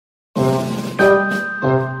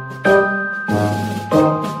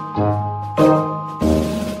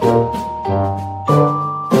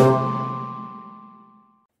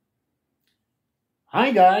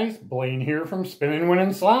Hi guys, Blaine here from Spinning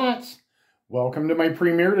Winning Slots. Welcome to my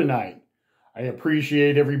premiere tonight. I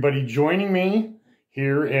appreciate everybody joining me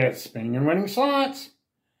here at Spinning and Winning Slots.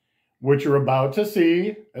 What you're about to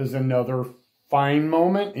see is another fine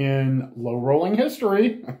moment in low rolling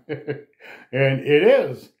history. And it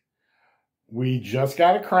is. We just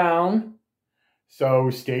got a crown. So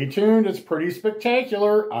stay tuned, it's pretty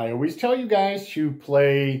spectacular. I always tell you guys to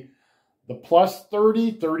play the plus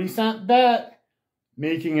 30-cent bet,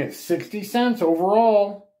 making it 60 cents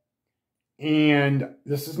overall. And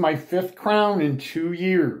this is my 5th crown in 2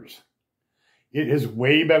 years. It is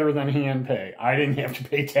way better than HANDPAY. I didn't have to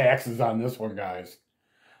pay taxes on this one, guys.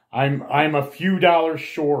 I'm a few dollars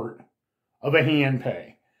short of a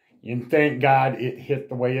HANDPAY. And thank God it hit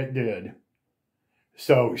the way it did.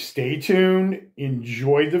 So stay tuned.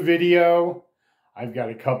 Enjoy the video. I've got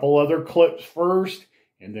a couple other clips first,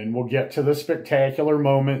 and then we'll get to the spectacular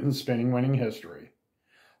moment in spinning winning history.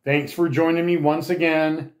 Thanks for joining me once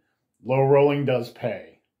again. Low rolling does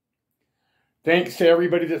pay. Thanks to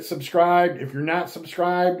everybody that subscribed. If you're not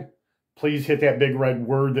subscribed, please hit that big red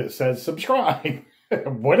word that says subscribe.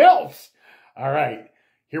 What else? All right,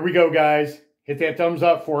 here we go, guys. Hit that thumbs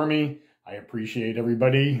up for me. I appreciate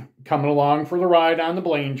everybody coming along for the ride on the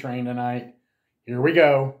Blain train tonight. Here we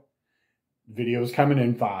go. Video's coming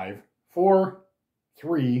in 5, 4,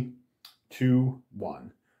 3, 2,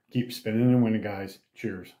 1. Keep spinning and winning, guys.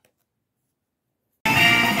 Cheers.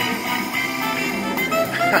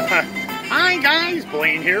 Hi guys,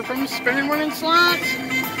 Blaine here from Spinning Winning Slots.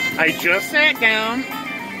 I just sat down.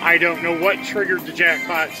 I don't know what triggered the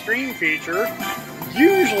jackpot stream feature.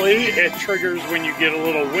 Usually it triggers when you get a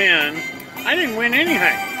little win. I didn't win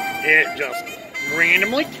anything. It just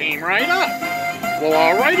randomly came right up. Well,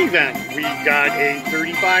 alrighty then. We got a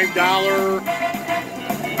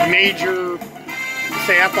 $35 major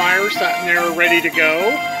sapphire sitting there ready to go.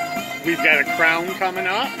 We've got a crown coming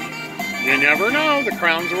up. You never know. The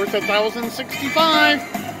crown's worth $1,065.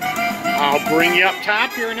 I'll bring you up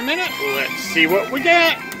top here in a minute. Let's see what we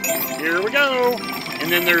get. Here we go. And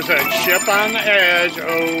then there's a chip on the edge.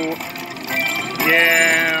 Oh,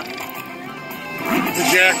 yeah. The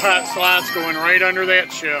jackpot slot's going right under that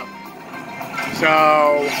chip.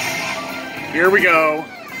 So, here we go.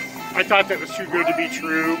 I thought that was too good to be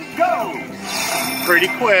true. Go! Pretty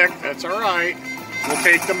quick. That's all right. We'll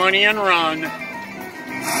take the money and run.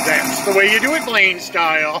 That's the way you do it, Blaine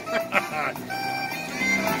style.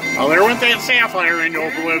 Oh, there went that sapphire into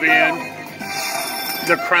oblivion.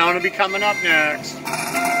 The crown will be coming up next.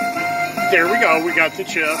 There we go. We got the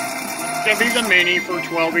chip. It's going to be the mini for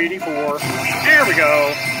 $12.84. There we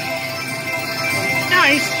go.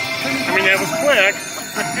 Nice. I mean, that was quick.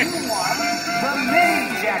 The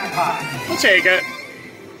mini jackpot. We'll take it.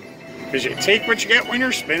 Because you take what you get when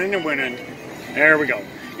you're spinning and winning. There we go.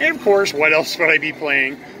 And of course, what else would I be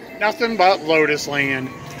playing? Nothing but Lotus Land.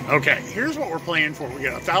 Okay, here's what we're playing for. We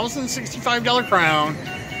got a $1,065 crown,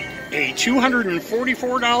 a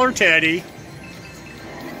 $244 teddy.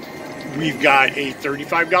 We've got a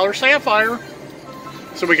 $35 sapphire.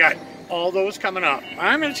 So we got all those coming up.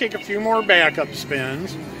 I'm going to take a few more backup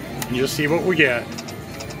spins and just see what we get.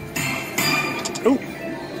 Oh,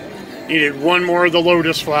 needed one more of the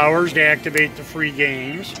Lotus flowers to activate the free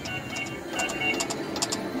games.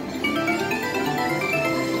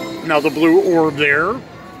 Now the blue orb there,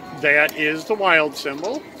 that is the wild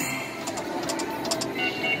symbol.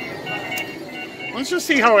 Let's just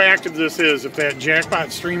see how active this is. If that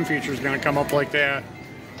jackpot stream feature is going to come up like that,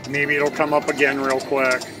 maybe it'll come up again real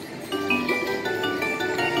quick.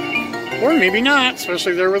 Or maybe not,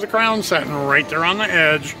 especially there with the crown sitting right there on the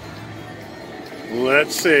edge.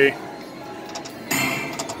 Let's see.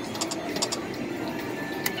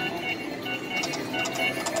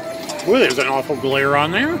 Ooh, there's an awful glare on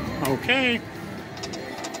there. Okay.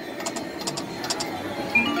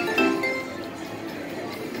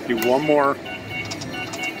 Do one more.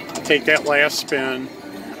 Take that last spin.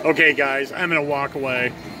 Okay, guys, I'm going to walk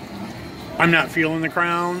away. I'm not feeling the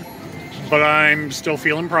crown, but I'm still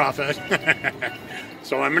feeling profit.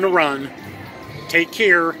 So I'm going to run. Take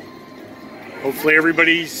care. Hopefully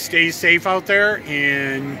everybody stays safe out there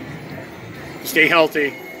and stay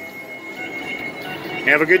healthy.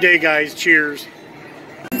 Have a good day, guys. Cheers.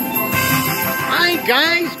 Hi,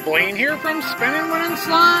 guys. Blaine here from Spinning Winning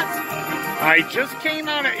Slots. I just came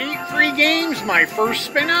out of 8 free games. My first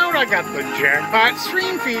spin out, I got the jackpot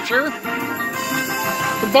stream feature.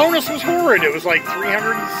 The bonus was horrid. It was like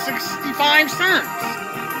 365 cents.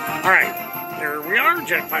 All right, there we are,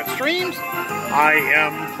 jackpot streams. I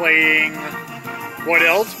am playing what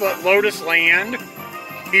else but Lotus Land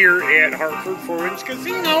here at Hartford Four Winds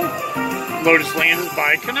Casino. Lotus Land is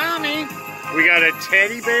by KONAMI. We got a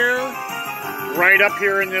teddy bear right up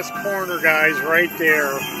here in this corner, guys, right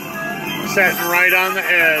there. Sitting right on the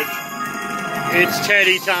edge. It's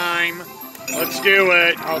teddy time. Let's do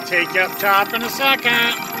it. I'll take you up top in a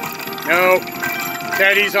second. Nope.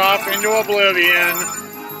 Teddy's off into oblivion.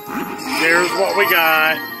 There's what we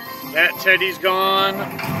got. That teddy's gone.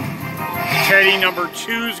 Teddy number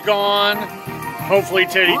 2's gone. Hopefully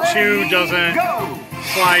teddy 2 doesn't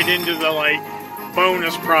slide into the, like,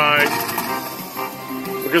 bonus prize.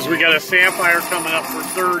 Because we got a sapphire coming up for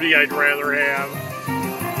 30 I'd rather have.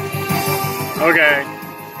 Okay.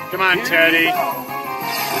 Come on, Teddy.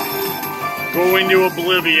 Go into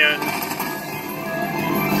oblivion.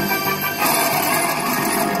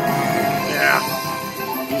 Yeah.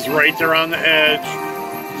 He's right there on the edge.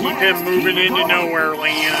 Keep him moving into nowhere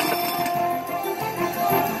land.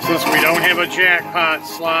 Since we don't have a jackpot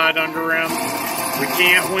slot under him, we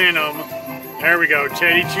can't win him. There we go.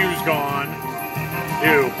 Teddy 2's gone.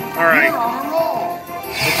 Ew. Alright.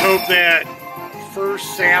 Let's hope that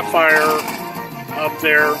first sapphire up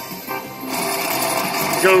there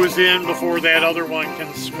goes in before that other one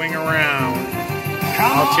can swing around.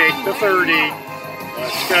 I'll take the 30.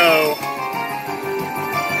 Let's go.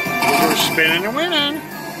 We're spinning and winning.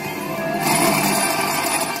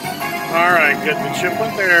 Alright, good. The chip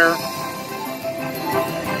went there.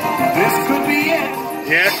 This could be it.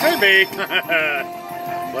 Yeah, it could be.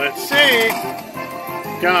 Let's see.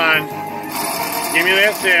 Come on. Give me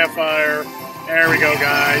that sapphire. There we go,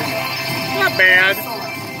 guys. Not bad.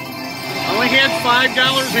 Only had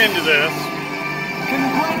 $5 into this.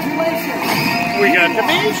 Congratulations. We got the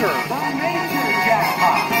major. The major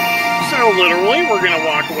jackpot. So literally, we're going to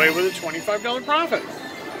walk away with a $25 profit.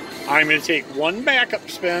 I'm going to take one backup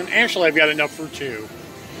spin. Actually, I've got enough for 2.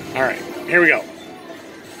 All right, here we go.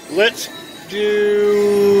 Let's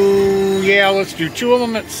do 2 of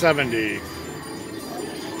them at 70.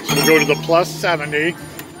 So we'll go to the plus 70.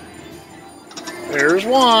 There's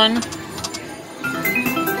one.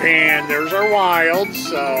 And there's our wild,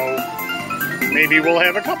 so maybe we'll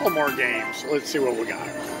have a couple more games. Let's see what we got.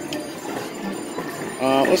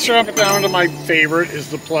 Let's drop it down to my favorite, is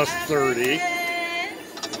the plus 30.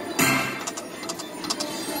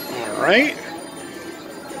 Alright.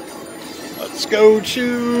 Let's go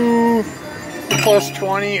to the plus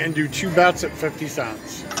 20 and do 2 bets at 50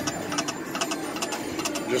 cents.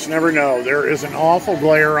 Just never know. There is an awful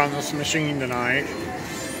glare on this machine tonight.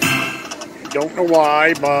 Don't know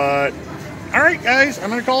why, but alright guys, I'm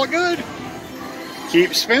going to call it good.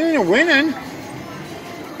 Keep spinning and winning.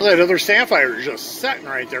 That other sapphire is just sitting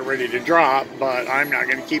right there ready to drop, but I'm not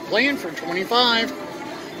going to keep playing for 25.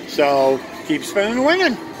 So, keep spinning and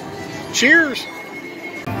winning. Cheers!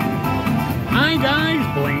 Hi guys,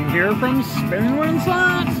 Blaine here from Spinning Winning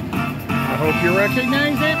Slots. I hope you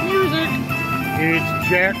recognize that music. It's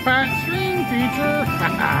Jackpot Stream Feature.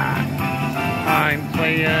 I'm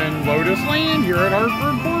playing Lotus Land here at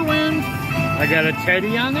Hartford 4 Winds. I got a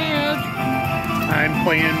teddy on the edge. I'm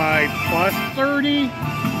playing my plus 30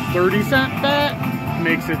 cent bet.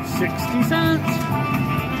 Makes it 60 cents.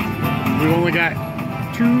 We've only got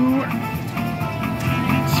 2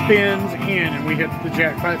 spins in and we hit the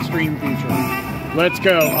jackpot stream feature. Let's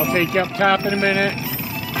go. I'll take you up top in a minute.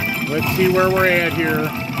 Let's see where we're at here.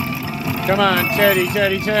 Come on, Teddy,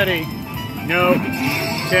 Teddy, Teddy. Nope.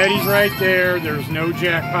 Teddy's right there. There's no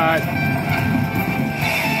jackpot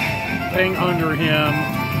thing under him.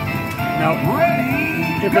 Now,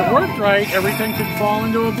 if it worked right, everything could fall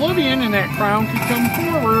into oblivion and that crown could come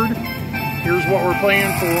forward. Here's what we're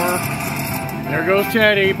playing for. There goes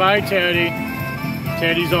Teddy. Bye, Teddy.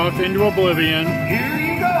 Teddy's off into oblivion. Here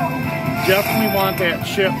you go. Definitely want that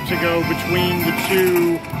chip to go between the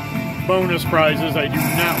 2 bonus prizes. I do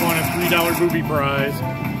not want a $3 booby prize.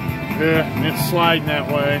 It's sliding that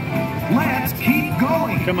way. Let's keep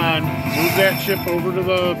going. Come on. Move that chip over to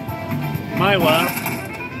my left.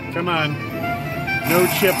 Come on. No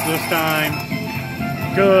chip this time.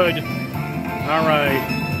 Good. Alright.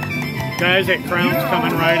 Guys, that crown's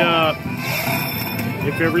coming right up.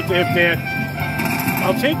 If that...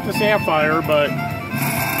 I'll take the sapphire, but...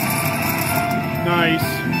 Nice.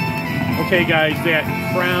 Okay, guys, that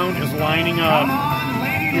crown is lining up.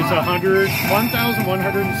 It's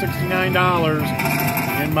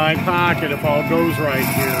 $1,169 in my pocket if all goes right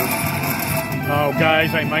here. Oh,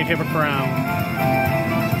 guys, I might have a crown.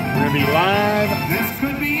 We're going to be live. This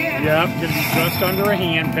could be it. Yep, going to be just under a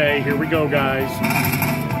hand pay. Here we go, guys.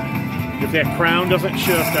 If that crown doesn't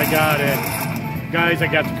shift, I got it. Guys, I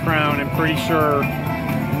got the crown, I'm pretty sure.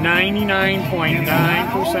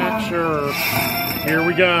 99.9% sure. Here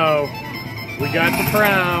we go. We got the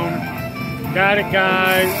crown. Got it,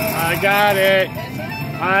 guys. I got it.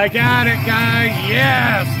 I got it, guys.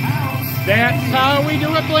 Yes. That's how we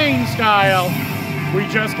do it Blain style. We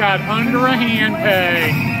just got under a hand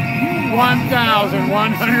pay.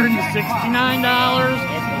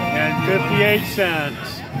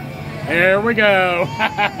 $1,169.58. There we go.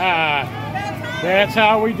 That's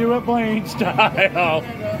how we do it Blain style.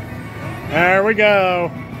 There we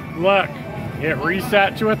go. Look, it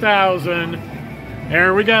reset to 1,000.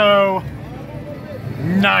 There we go.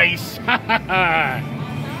 Nice. All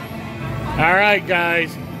right,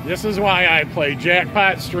 guys. This is why I play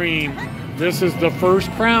Jackpot Stream. This is the first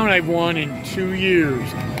crown I've won in 2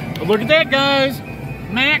 years. But look at that, guys.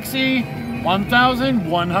 Maxi,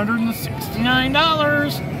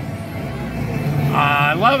 $1,169.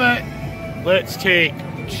 I love it. Let's take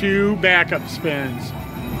 2 backup spins.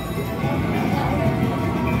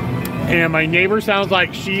 And my neighbor sounds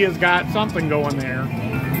like she has got something going there.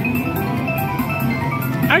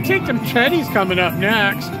 I take them Teddies coming up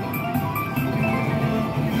next.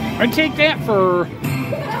 I'd take that for...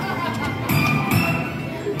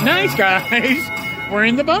 Nice, guys. We're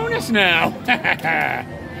in the bonus now.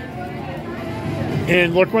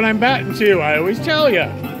 And look what I'm betting, too. I always tell you.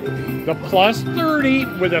 The plus 30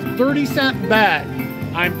 with a 30-cent bet.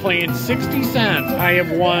 I'm playing 60 cents. I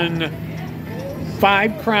have won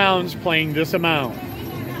 5 crowns playing this amount.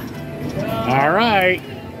 All right.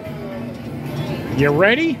 You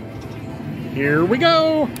ready? Here we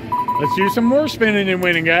go. Let's do some more spinning and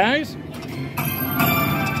winning, guys.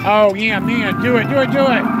 Oh, yeah, man. Do it, do it, do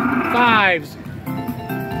it. 5s.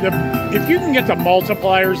 If you can get the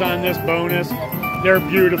multipliers on this bonus, they're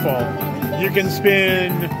beautiful. You can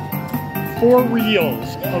spin 4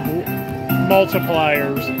 reels of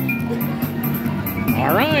multipliers.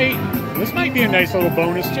 All right. This might be a nice little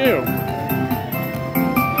bonus, too.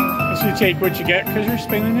 So you take what you get because you're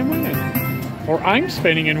spinning and winning. Or I'm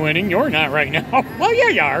spinning and winning. You're not right now. Well, yeah,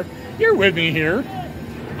 you are. You're with me here.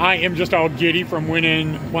 I am just all giddy from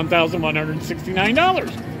winning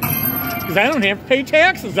 $1,169. Because I don't have to pay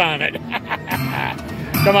taxes on it.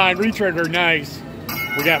 Come on, retrigger. Nice.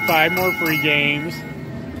 We got 5 more free games.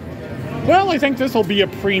 Well, I think this will be a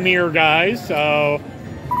premiere, guys. So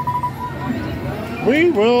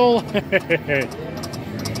we will...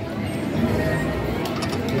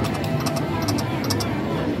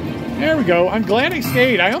 There we go. I'm glad I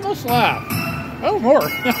stayed. I almost left. Oh, more.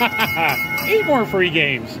 8 more free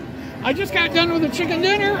games. I just got done with a chicken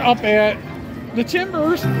dinner up at the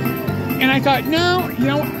Timbers. And I thought, no, you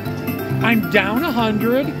know, I'm down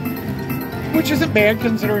 100, which isn't bad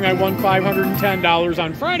considering I won $510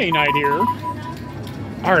 on Friday night here.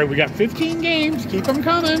 All right, we got 15 games. Keep them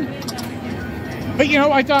coming. But, you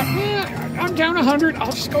know, I thought, I'm down 100.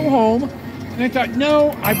 I'll just go home. And I thought,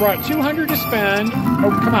 no, I brought 200 to spend.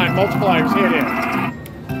 Oh, come on, multipliers, hit it.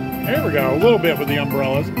 There we go, a little bit with the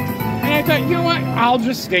umbrellas. And I thought, you know what, I'll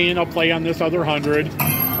just stay and I'll play on this other 100.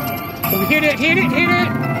 So hit it, hit it, hit it.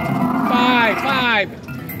 5.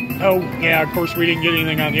 Oh, yeah, of course we didn't get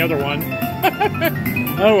anything on the other one.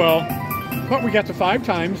 Oh, well. But we got to 5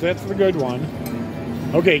 times, that's the good one.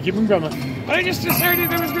 Okay, keep them coming. But I just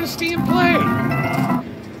decided I was going to stay and play.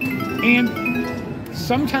 And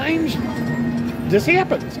sometimes... this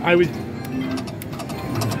happens. I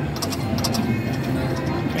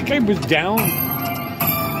think I was down.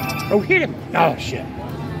 Oh, hit him. Oh, shit.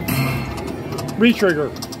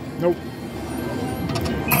 Retrigger. Nope.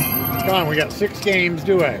 Come on, we got 6 games.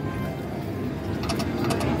 Do it.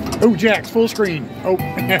 Oh, Jacks, full screen. Oh,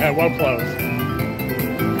 well close.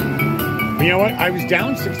 You know what? I was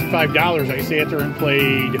down $65. I sat there and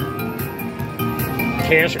played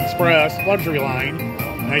Cash Express Luxury Line.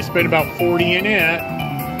 I spent about 40 in it,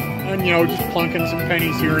 and, you know, just plunking some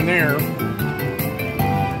pennies here and there.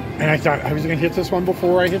 And I thought I was going to hit this one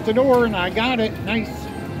before I hit the door, and I got it. Nice.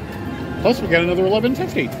 Plus, we got another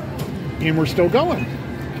 1150, and we're still going.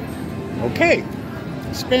 Okay.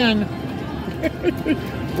 Spin.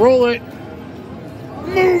 Roll it.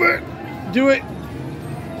 Move it. Do it.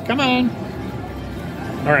 Come on.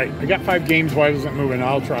 All right. I got 5 games. Why wasn't it moving?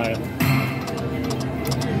 I'll try it.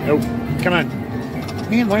 Nope. Come on.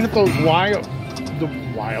 Man, line up those the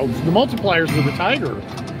multipliers with the tiger.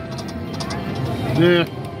 Nah.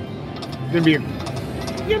 Gonna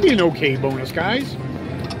be an okay bonus, guys.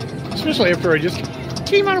 Especially after I just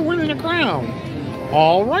came out of winning a crown.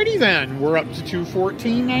 Alrighty then, we're up to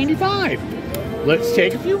 $214.95. Let's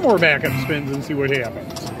take a few more backup spins and see what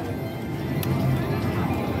happens.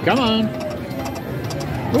 Come on.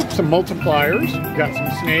 Oops, some multipliers. Got some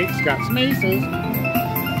snakes, got some aces.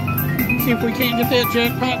 See if we can't get that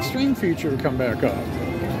jackpot stream feature to come back up.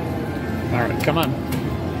 All right, come on.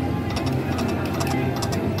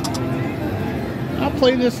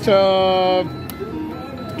 play this to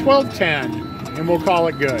 12:10 and we'll call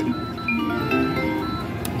it good.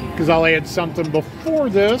 Because I'll add something before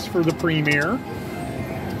this for the premiere.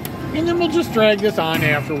 And then we'll just drag this on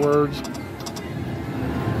afterwards.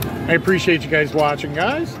 I appreciate you guys watching,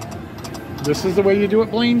 guys. This is the way you do it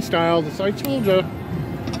Blain style. This I told you.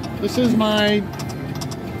 This is my,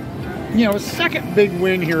 you know, second big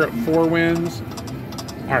win here at 4 wins.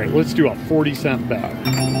 All right, let's do a 40-cent bet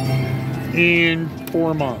in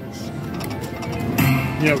 4 months.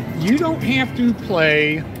 You know, you don't have to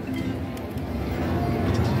play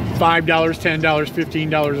 $5, $10,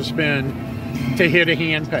 $15 a spin to hit a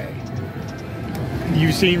hand pay.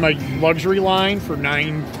 You've seen my luxury line for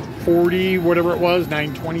 $9.40, whatever it was,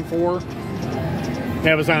 $9.24.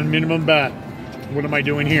 That was on minimum bet. What am I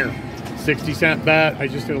doing here? 60-cent bet. I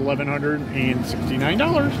just did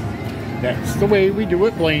 $1,169. That's the way we do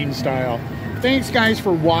it Blain style. Thanks, guys,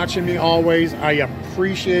 for watching me always. I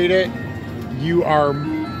appreciate it. You are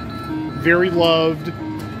very loved.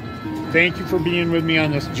 Thank you for being with me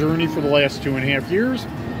on this journey for the last 2.5 years.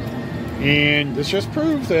 And this just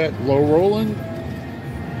proves that low rolling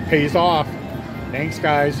pays off. Thanks,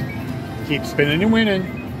 guys. Keep spinning and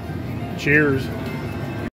winning. Cheers.